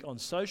 hours a week on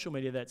social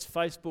media, that's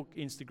Facebook,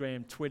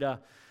 Instagram, Twitter,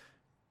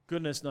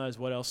 goodness knows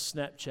what else,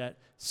 Snapchat,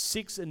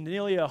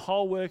 nearly a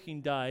whole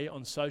working day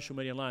on social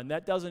media alone.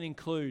 That doesn't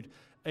include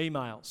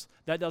emails.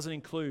 That doesn't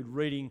include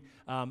reading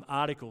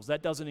articles.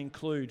 That doesn't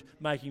include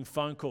making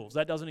phone calls.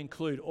 That doesn't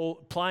include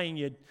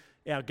playing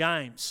our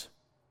games.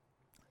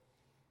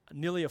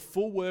 Nearly a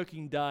full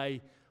working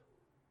day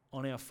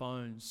on our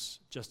phones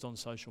just on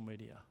social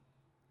media.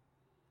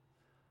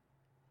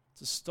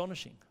 It's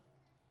astonishing.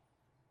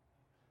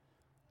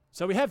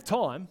 So we have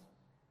time.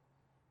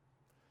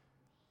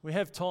 We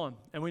have time,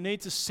 and we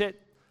need to set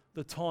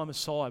the time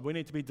aside. We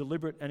need to be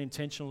deliberate and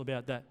intentional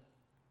about that.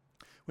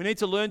 We need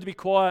to learn to be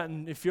quiet,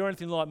 and if you're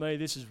anything like me,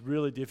 this is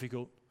really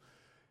difficult.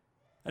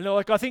 And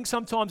I think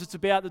sometimes it's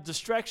about the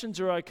distractions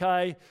are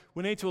okay.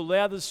 We need to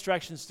allow the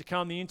distractions to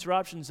come, the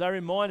interruptions, they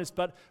remind us,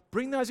 but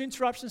bring those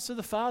interruptions to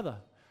the Father.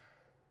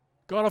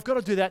 God, I've got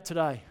to do that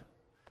today.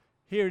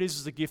 Here it is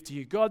as a gift to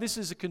you. God, this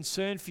is a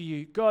concern for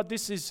you. God,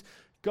 that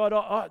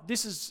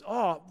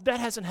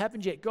hasn't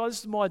happened yet. God,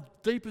 this is my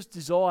deepest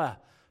desire.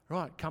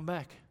 Right, come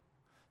back.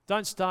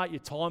 Don't start your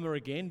timer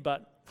again,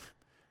 but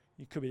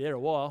you could be there a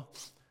while.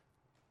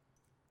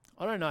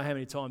 I don't know how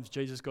many times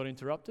Jesus got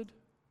interrupted.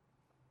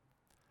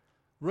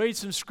 Read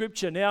some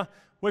scripture. Now,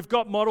 we've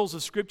got models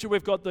of scripture.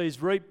 We've got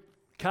these REAP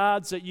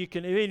cards that you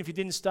can, even if you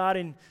didn't start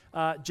in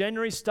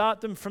January,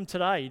 start them from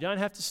today. You don't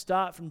have to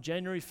start from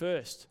January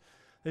 1st.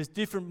 There's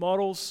different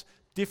models,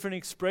 different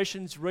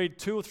expressions. Read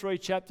 2 or 3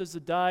 chapters a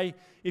day.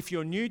 If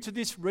you're new to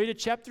this, read a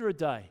chapter a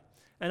day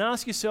and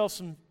ask yourself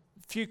some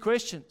few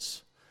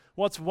questions.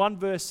 What's one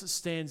verse that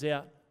stands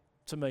out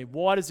to me?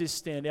 Why does this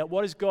stand out?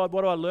 What is God?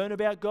 What do I learn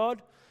about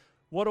God?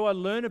 What do I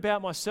learn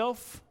about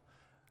myself?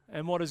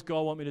 And what does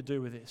God want me to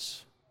do with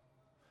this?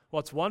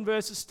 What's one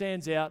verse that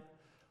stands out?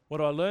 What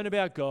do I learn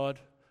about God?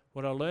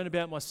 What do I learn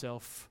about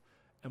myself?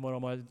 And what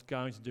am I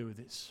going to do with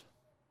this?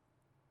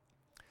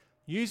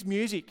 Use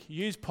music.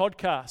 Use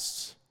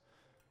podcasts.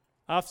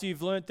 After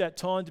you've learnt that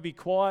time to be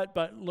quiet,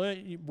 but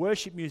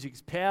worship music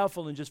is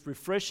powerful and just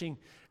refreshing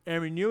and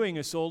renewing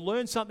us all.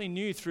 Learn something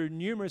new through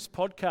numerous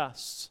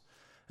podcasts.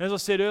 And as I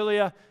said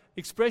earlier,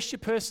 express your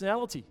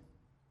personality.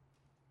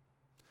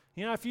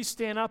 You know, if you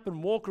stand up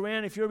and walk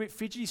around, if you're a bit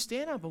fidgety,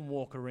 stand up and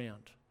walk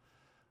around.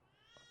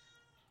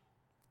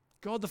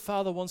 God the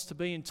Father wants to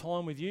be in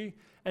time with you,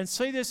 and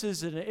see this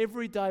as an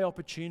everyday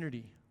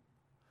opportunity.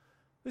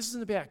 This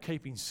isn't about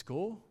keeping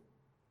score.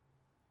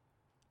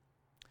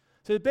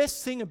 So the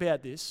best thing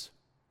about this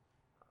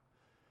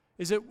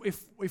is that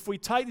if we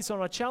take this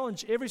on, I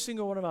challenge every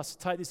single one of us to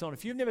take this on.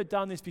 If you've never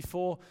done this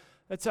before,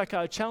 that's okay.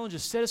 I challenge you,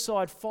 set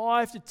aside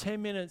 5 to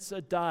 10 minutes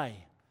a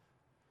day.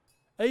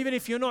 Even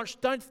if you're not,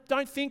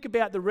 don't think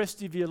about the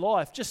rest of your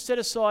life. Just set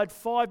aside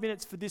 5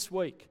 minutes for this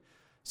week.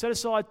 Set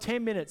aside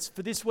 10 minutes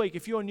for this week.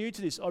 If you're new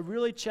to this, I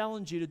really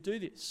challenge you to do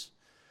this.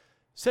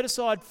 Set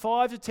aside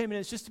 5 to 10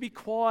 minutes just to be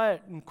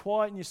quiet and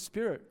quiet in your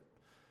spirit.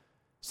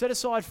 Set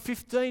aside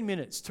 15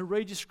 minutes to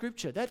read your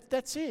scripture.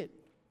 That's it.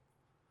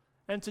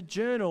 And to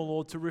journal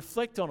or to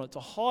reflect on it, to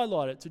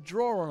highlight it, to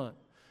draw on it.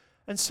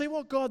 And see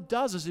what God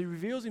does as He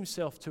reveals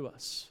Himself to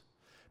us.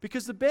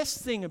 Because the best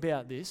thing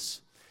about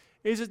this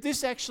is that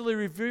this actually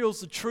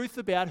reveals the truth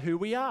about who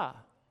we are.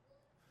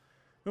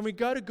 When we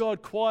go to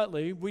God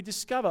quietly, we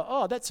discover,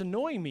 oh, that's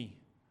annoying me.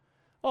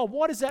 Oh,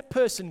 why does that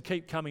person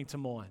keep coming to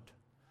mind?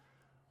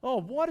 Oh,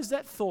 why does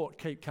that thought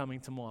keep coming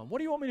to mind? What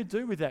do you want me to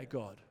do with that,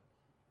 God?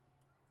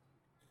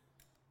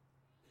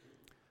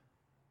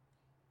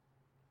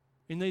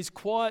 In these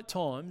quiet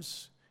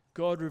times,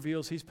 God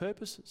reveals His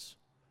purposes.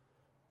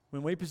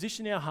 When we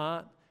position our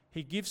heart,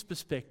 He gives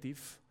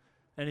perspective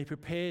and He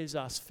prepares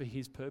us for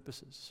His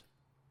purposes.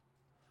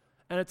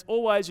 And it's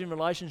always in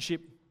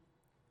relationship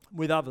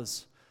with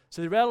others.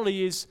 So the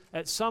reality is,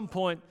 at some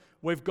point,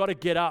 we've got to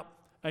get up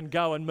and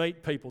go and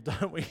meet people,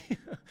 don't we?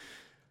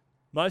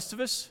 Most of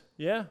us,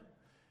 yeah?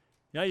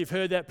 You know, you've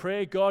heard that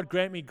prayer, God,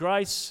 grant me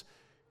grace,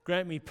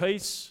 grant me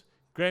peace,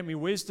 grant me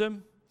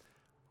wisdom.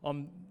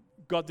 I've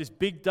got this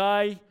big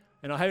day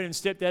and I haven't even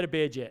stepped out of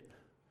bed yet.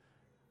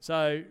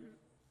 So,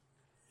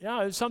 you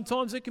know,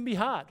 sometimes it can be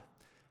hard.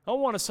 I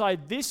want to say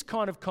this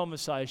kind of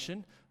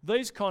conversation,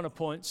 these kind of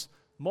points,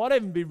 might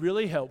even be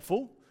really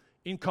helpful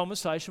in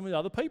conversation with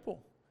other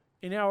people,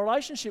 in our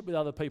relationship with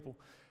other people.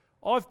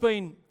 I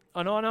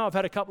know I've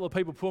had a couple of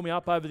people pull me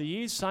up over the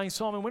years saying,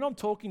 Simon, when I'm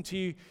talking to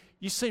you,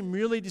 you seem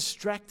really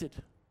distracted.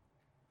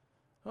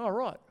 All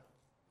right.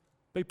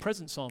 Be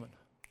present, Simon.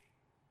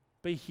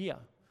 Be here.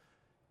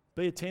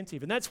 Be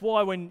attentive. And that's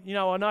why when, you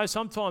know, I know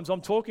sometimes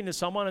I'm talking to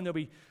someone and there'll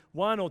be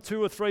 1 or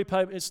 2 or 3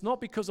 people. It's not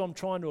because I'm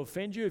trying to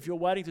offend you. If you're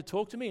waiting to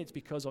talk to me, it's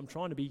because I'm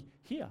trying to be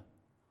here.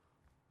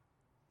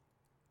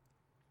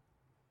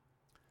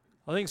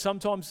 I think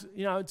sometimes,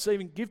 you know, it's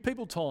even give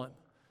people time.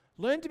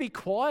 Learn to be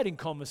quiet in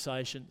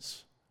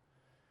conversations.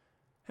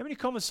 How many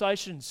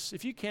conversations,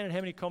 if you counted how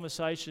many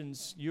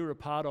conversations you were a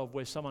part of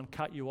where someone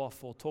cut you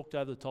off or talked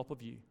over the top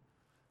of you,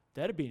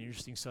 that'd be an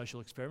interesting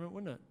social experiment,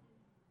 wouldn't it?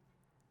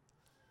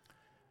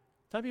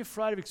 Don't be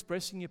afraid of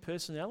expressing your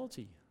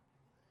personality.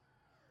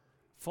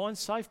 Find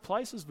safe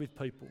places with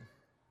people.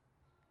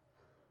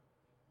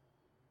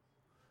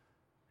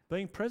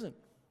 Being present.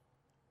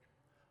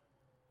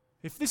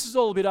 If this is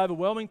all a bit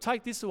overwhelming,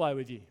 take this away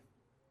with you.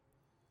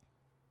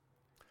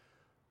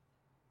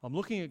 I'm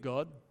looking at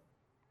God.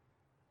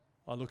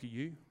 I look at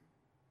you.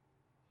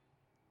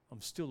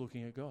 I'm still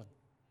looking at God.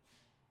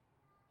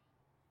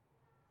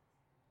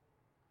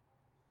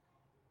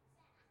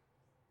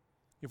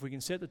 If we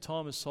can set the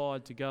time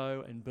aside to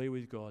go and be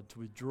with God, to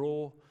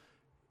withdraw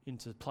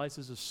into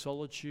places of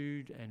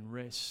solitude and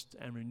rest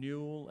and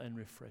renewal and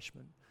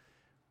refreshment,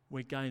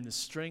 we gain the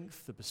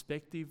strength, the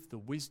perspective, the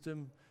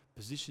wisdom,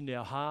 positioned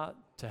our heart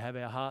to have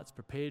our hearts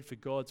prepared for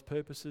God's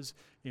purposes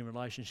in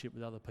relationship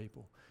with other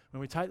people. When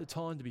we take the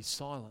time to be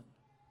silent,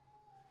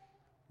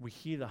 we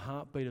hear the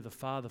heartbeat of the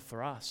Father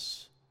for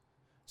us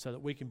so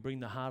that we can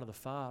bring the heart of the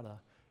Father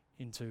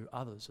into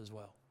others as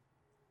well.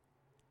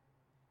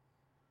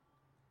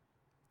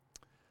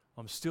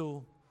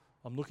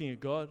 I'm looking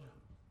at God,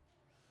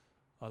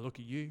 I look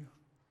at you,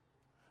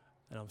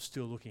 and I'm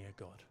still looking at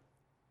God.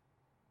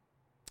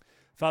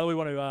 Father, we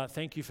want to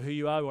thank you for who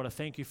you are. We want to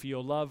thank you for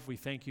your love. We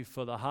thank you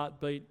for the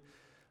heartbeat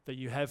that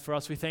you have for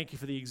us. We thank you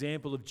for the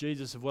example of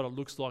Jesus of what it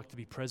looks like to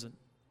be present,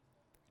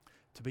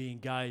 to be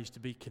engaged, to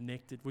be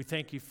connected. We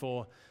thank you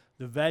for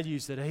the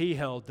values that he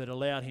held that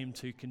allowed him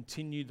to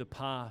continue the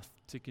path,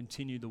 to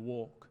continue the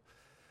walk,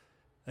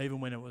 even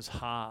when it was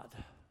hard.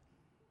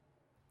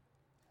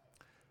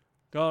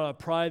 God, I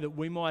pray that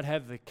we might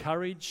have the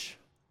courage,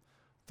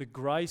 the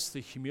grace,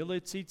 the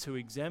humility to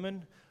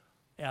examine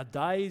our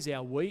days,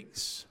 our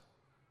weeks,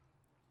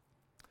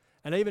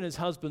 and even as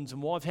husbands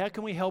and wives, how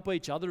can we help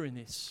each other in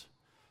this?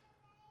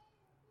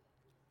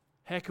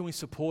 How can we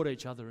support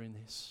each other in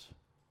this?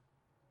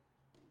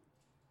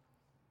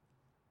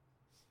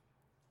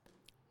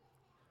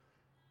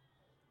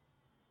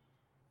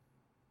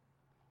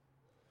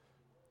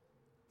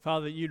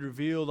 Father, that you'd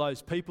reveal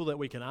those people that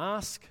we can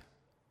ask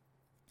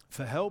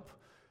for help,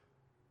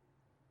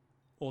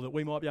 or that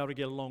we might be able to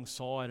get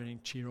alongside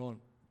and cheer on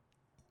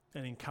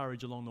and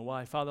encourage along the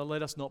way. Father,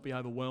 let us not be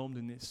overwhelmed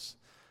in this.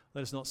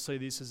 Let us not see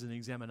this as an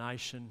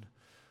examination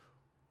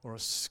or a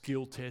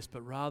skill test,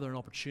 but rather an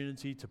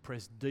opportunity to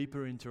press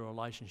deeper into a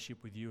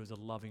relationship with you as a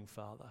loving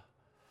Father.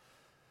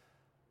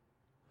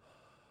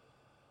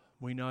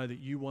 We know that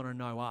you want to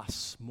know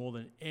us more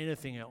than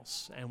anything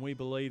else, and we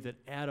believe that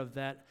out of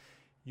that,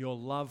 your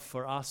love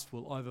for us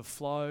will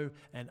overflow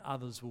and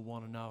others will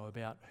want to know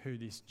about who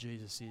this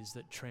Jesus is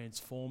that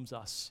transforms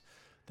us,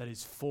 that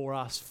is for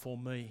us, for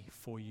me,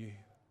 for you.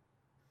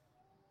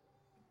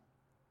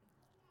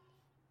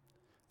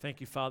 Thank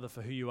you, Father,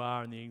 for who you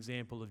are and the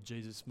example of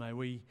Jesus. May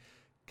we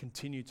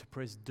continue to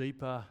press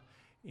deeper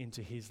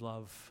into his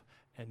love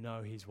and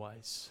know his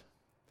ways.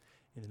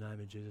 In the name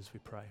of Jesus we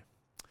pray.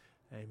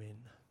 Amen.